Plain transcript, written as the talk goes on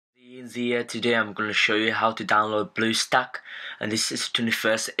here. Today I'm going to show you how to download BlueStack, and this is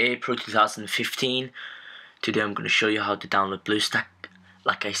 21st April 2015. Today I'm going to show you how to download BlueStack,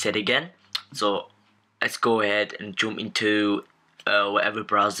 like I said again. So let's go ahead and jump into whatever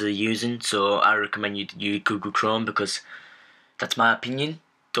browser you're using. So I recommend you use Google Chrome because that's my opinion.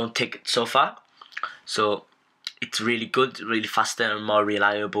 Don't take it so far. So it's really good, really faster and more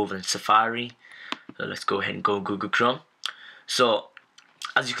reliable than Safari. So let's go ahead and go Google Chrome. So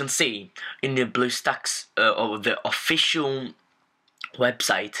as you can see in the BlueStack's or the official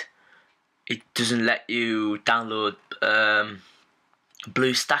website, it doesn't let you download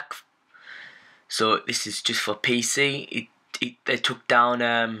BlueStack. So this is just for PC. They took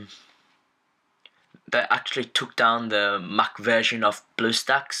down they actually took down the Mac version of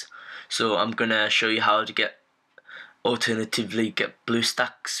BlueStacks. So I'm gonna show you how to alternatively get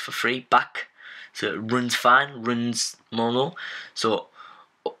BlueStacks for free back. So it runs fine, runs normal. So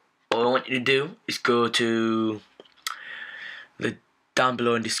all I want you to do is go to the down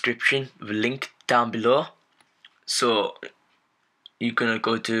below in description, the link down below. So you're gonna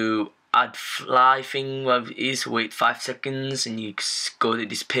go to add fly thing, whatever it is, wait 5 seconds, and you go to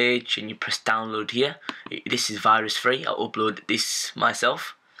this page and you press download here. This is virus free. I uploaded this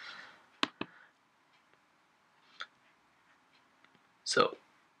myself.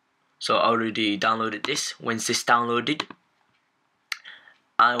 So I already downloaded this. Once this downloaded,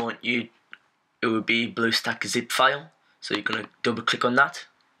 it will be BlueStack zip file. So you're gonna double click on that.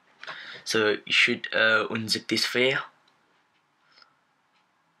 So you should unzip this here.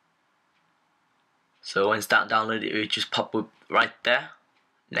 So once that downloaded, it will just pop up right there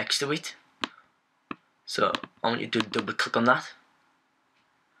next to it. So I want you to double click on that.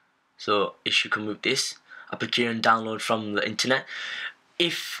 So it should come with this application download from the internet.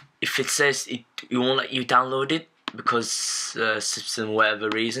 If it says it won't let you download it because system whatever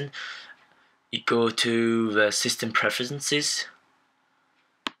reason, you go to the system preferences.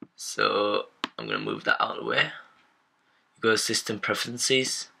 So I'm gonna move that out of the way. You go to system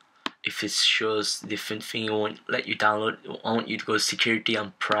preferences. If it shows different thing, it won't let you download. I want you to go to security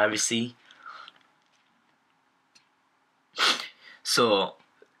and privacy. So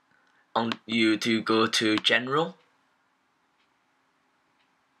I want you to go to general,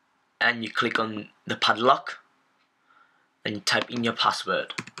 and you click on the padlock and you type in your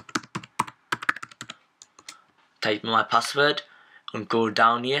password. Type in my password and go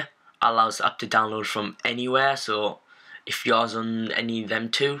down here. Allows the app to download from anywhere. So if yours on any of them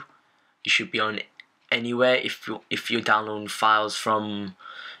two, you should be on anywhere. If you're downloading files from,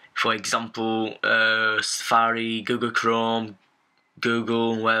 for example, Safari, Google Chrome,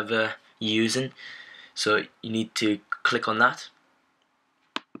 Google, whatever you're using. So you need to click on that.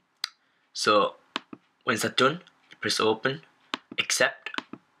 So once that's done, press open, accept,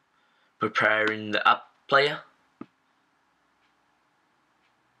 preparing the app player.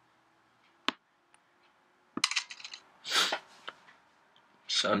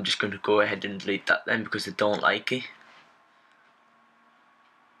 So I'm just going to go ahead and delete that then because I don't like it.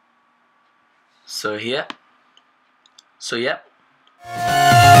 So here, so yeah.